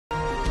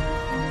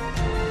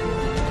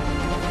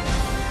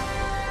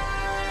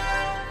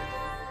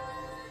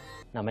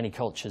Now, many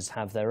cultures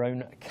have their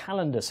own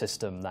calendar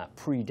system that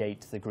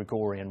predate the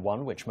Gregorian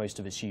one, which most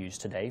of us use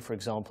today. For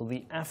example,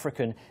 the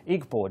African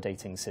Igbo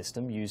dating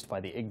system used by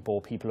the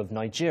Igbo people of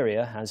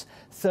Nigeria has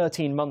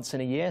 13 months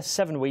in a year,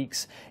 7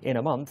 weeks in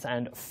a month,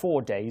 and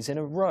 4 days in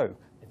a row.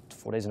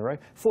 4 days in a row,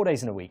 4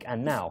 days in a week.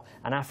 And now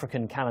an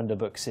African calendar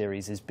book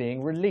series is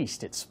being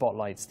released. It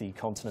spotlights the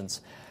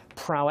continent's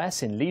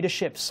prowess in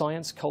leadership,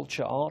 science,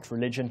 culture, art,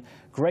 religion,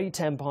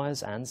 great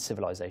empires and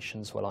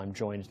civilizations. Well, I'm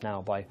joined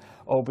now by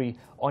Oby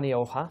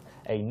Onyioha,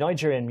 a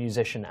Nigerian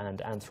musician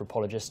and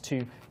anthropologist,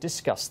 to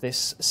discuss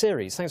this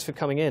series. Thanks for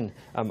coming in,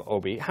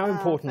 Oby. How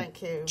important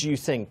do you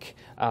think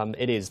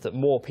it is that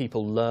more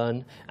people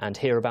learn and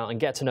hear about and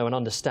get to know and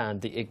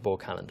understand the Igbo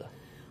calendar?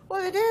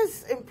 Well, it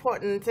is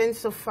important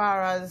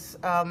insofar as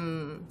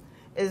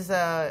is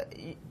a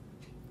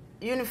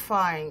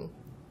unifying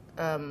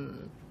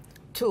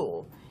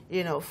tool,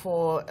 you know,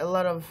 for a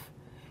lot of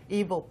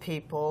Igbo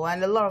people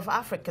and a lot of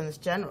Africans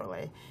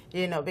generally,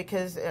 you know,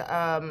 because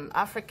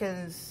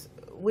Africans,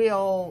 we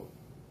all,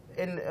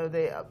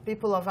 the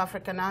people of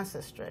African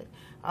ancestry,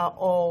 are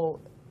all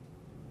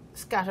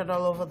scattered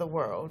all over the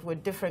world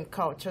with different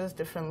cultures,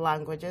 different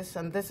languages,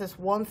 and this is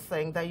one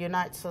thing that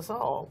unites us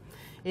all,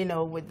 you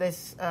know, with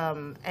this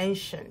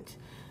ancient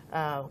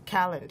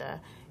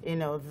calendar, you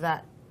know,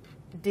 that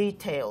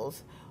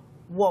details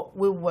what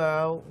we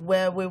were,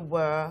 where we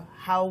were,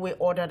 how we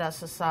ordered our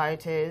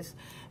societies,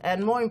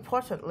 and more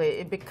importantly,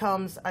 it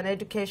becomes an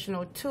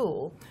educational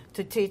tool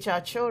to teach our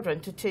children,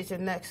 to teach the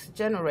next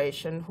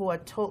generation who are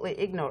totally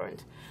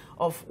ignorant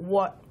of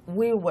what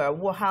we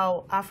were,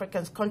 how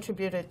Africans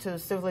contributed to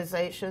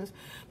civilizations.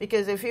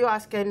 Because if you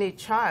ask any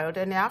child,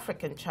 any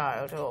African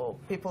child or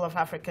people of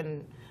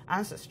African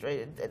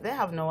ancestry, they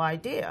have no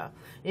idea,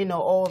 you know,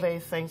 all the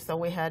things that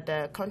we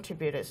had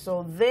contributed.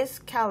 So this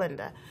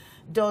calendar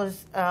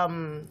does,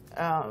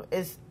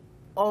 is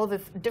all the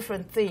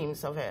different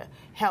themes of it,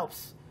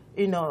 helps,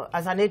 you know,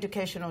 as an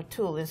educational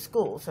tool in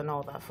schools and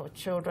all that for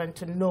children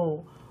to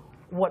know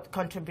what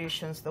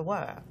contributions there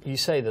were. You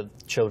say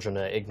that children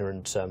are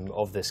ignorant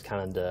of this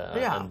calendar,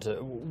 and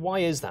why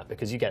is that?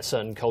 Because you get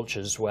certain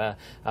cultures where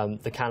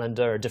the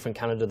calendar, a different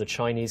calendar, the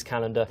Chinese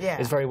calendar,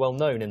 is very well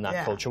known in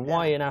that culture.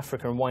 Why in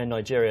Africa and why in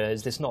Nigeria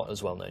is this not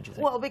as well known, do you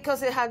think? Well,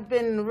 because it had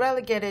been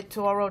relegated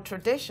to oral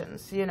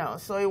traditions, you know,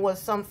 so it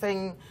was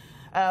something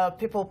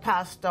people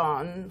passed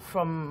on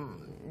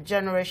from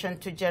generation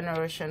to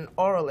generation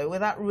orally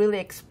without really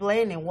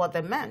explaining what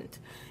they meant,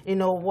 you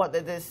know, what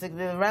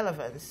the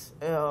relevance,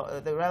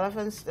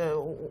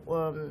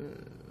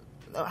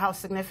 how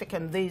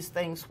significant these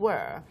things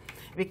were,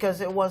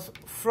 because it was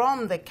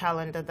from the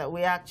calendar that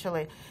we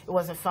actually, it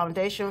was a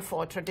foundation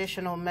for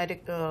traditional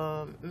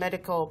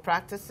medical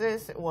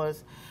practices. It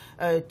was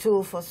a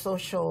tool for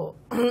social,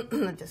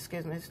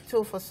 excuse me,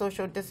 tool for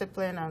social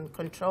discipline and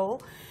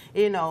control.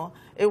 You know,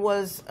 it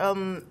was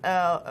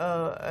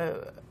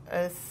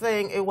a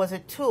thing. It was a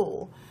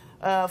tool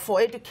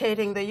for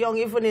educating the young,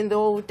 even in the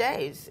old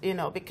days. You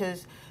know,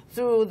 because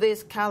through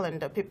this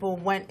calendar, people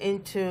went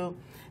into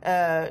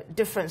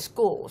different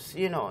schools,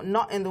 you know,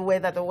 not in the way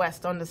that the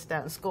West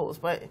understands schools,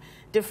 but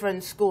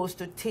different schools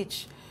to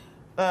teach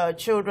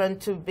children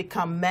to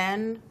become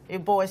men,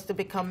 boys to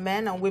become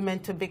men, and women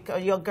to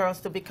become, young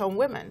girls to become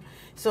women.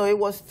 So it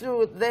was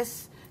through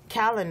this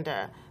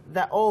calendar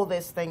that all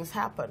these things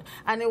happened.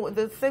 And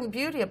the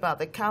beauty about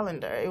the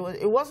calendar,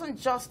 it wasn't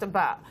just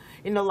about,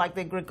 you know, like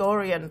the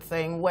Gregorian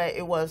thing where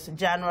it was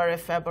January,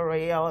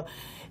 February, or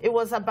it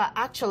was about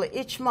actually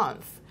each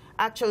month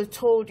actually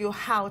told you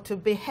how to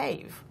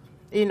behave.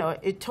 You know,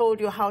 it told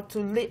you how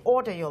to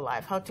order your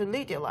life, how to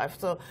lead your life.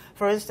 So,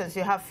 for instance,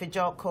 you have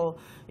Fijoko,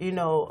 you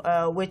know,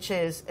 which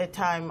is a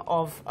time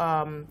of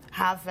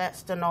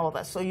harvest and all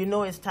that. So you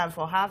know it's time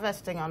for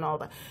harvesting and all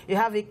that. You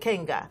have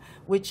Ikenga,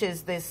 which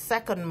is the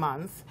second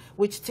month,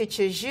 which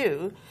teaches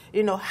you,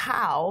 you know,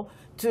 how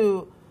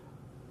to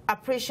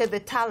appreciate the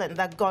talent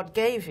that God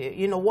gave you.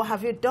 You know, what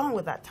have you done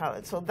with that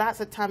talent? So that's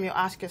the time you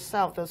ask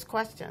yourself those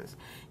questions,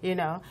 you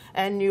know.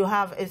 And you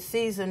have a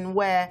season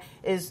where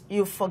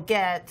you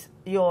forget,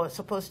 you're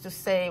supposed to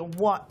say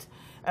what,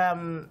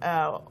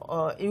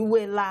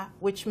 Iwela,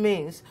 which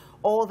means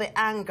all the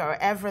anger,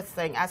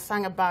 everything. I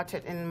sang about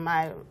it in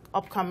my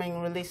upcoming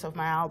release of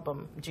my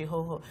album,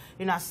 Jihoho.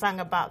 You know, I sang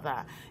about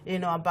that, you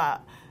know,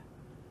 about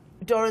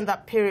during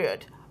that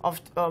period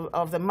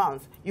of the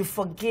month, you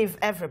forgive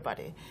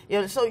everybody.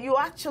 You know, so you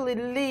actually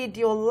lead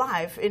your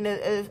life in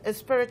a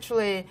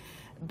spiritually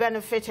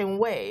benefiting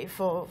way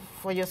for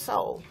your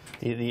soul.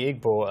 The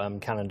Igbo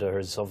calendar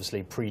has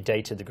obviously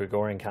predated the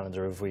Gregorian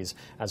calendar, as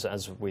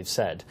we've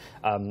said,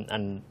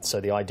 and so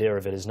the idea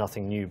of it is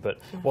nothing new. But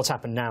what's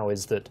happened now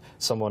is that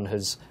someone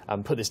has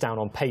put this down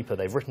on paper.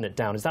 They've written it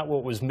down. Is that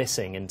what was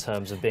missing in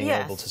terms of being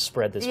able to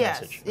spread this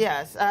message?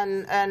 Yes,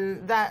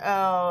 and that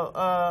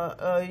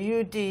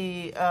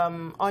Oby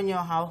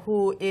Onyioha,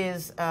 who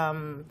is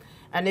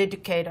an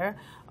educator,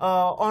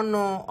 Oby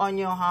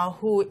Onyioha,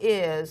 who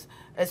is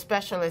a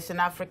specialist in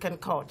African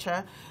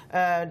culture,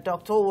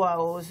 Dr.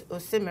 Oby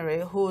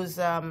Onyioha, who's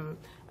a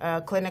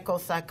clinical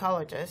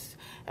psychologist,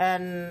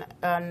 and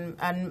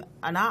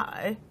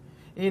I,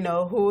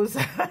 who's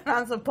an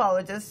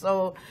anthropologist.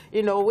 So,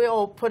 we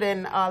all put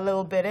in a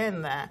little bit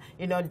in there,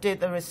 did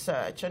the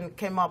research and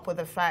came up with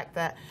the fact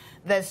that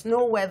there's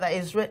nowhere that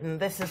is written,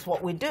 this is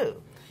what we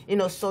do.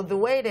 So the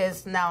way it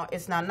is now,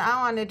 it's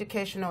now an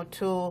educational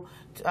tool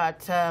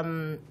at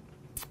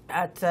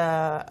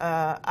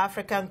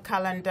African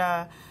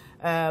Calendar,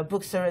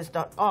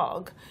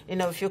 bookseries.org.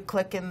 If you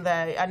click in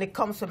there, and it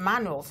comes with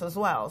manuals as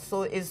well.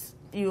 So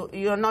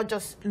you're not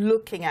just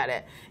looking at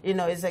it. You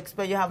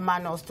have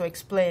manuals to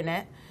explain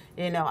it.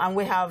 And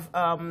we have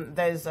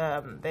there's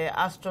the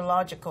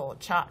astrological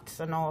charts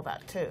and all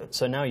that too.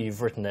 So now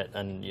you've written it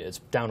and it's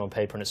down on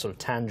paper and it's sort of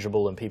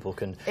tangible and people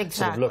can exactly.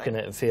 sort of look in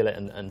it and feel it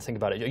and think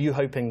about it. Are you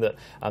hoping that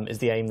is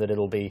the aim that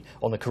it'll be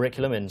on the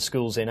curriculum in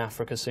schools in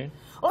Africa soon?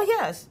 Oh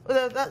yes,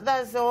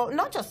 that's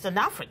not just in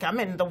Africa. I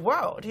mean the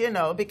world.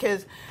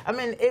 Because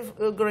if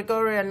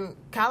Gregorian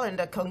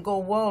calendar can go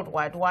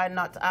worldwide, why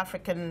not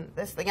African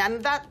this thing?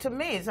 And that to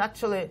me is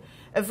actually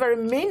a very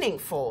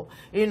meaningful.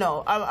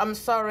 I'm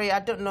sorry, I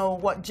don't know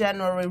what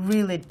January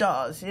really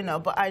does,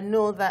 but I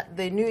know that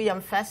the New Yam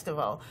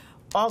Festival,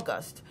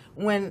 August,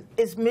 when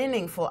it's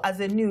meaningful as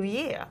a new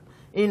year,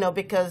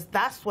 because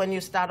that's when you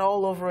start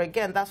all over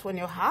again. That's when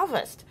you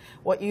harvest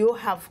what you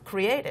have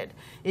created,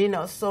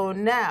 So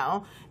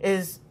now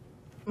is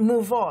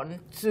move on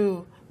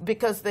to,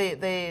 because the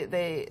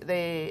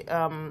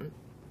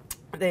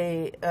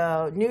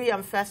New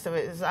Yam Festival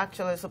is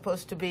actually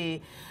supposed to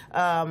be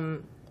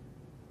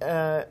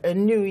a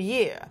new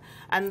year,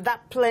 and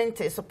that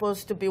plenty is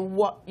supposed to be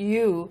what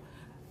you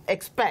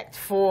expect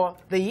for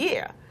the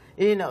year.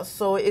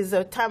 So it's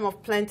a time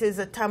of plenty, it's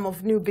a time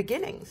of new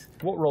beginnings.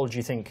 What role do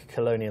you think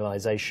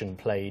colonialization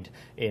played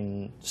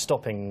in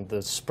stopping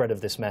the spread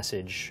of this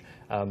message,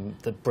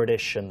 the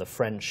British and the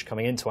French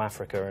coming into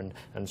Africa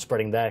and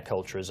spreading their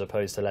culture as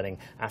opposed to letting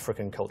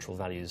African cultural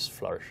values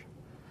flourish?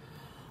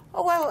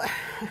 Oh, well,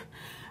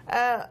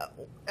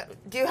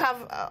 do you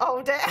have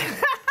all day?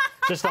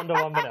 Just under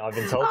 1 minute, I've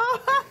been told.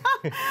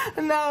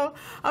 No,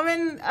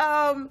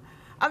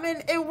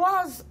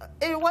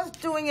 it was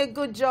doing a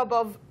good job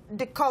of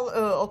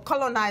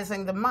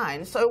colonizing the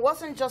mind. So it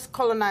wasn't just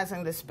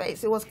colonizing the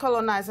space; it was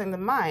colonizing the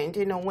mind.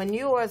 When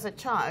you were as a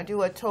child, you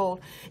were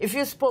told if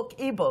you spoke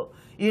Igbo,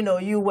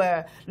 you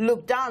were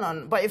looked down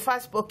on. But if I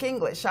spoke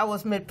English, I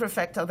was made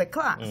prefect of the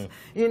class.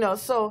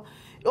 So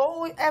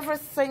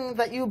everything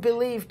that you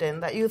believed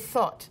in, that you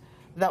thought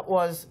that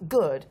was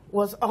good,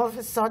 was all of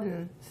a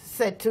sudden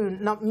said to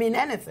not mean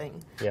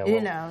anything. Yeah,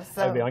 well,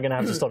 So Oby, I'm going to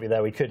have to stop you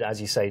there. We could, as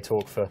you say,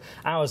 talk for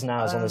hours and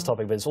hours on this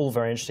topic, but it's all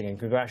very interesting, and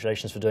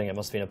congratulations for doing it. It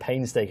must have been a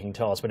painstaking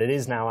task, but it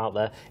is now out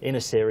there in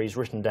a series,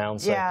 written down,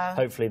 so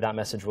hopefully that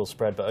message will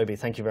spread. But Oby,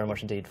 thank you very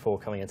much indeed for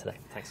coming in today.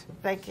 Thanks.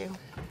 Thank you.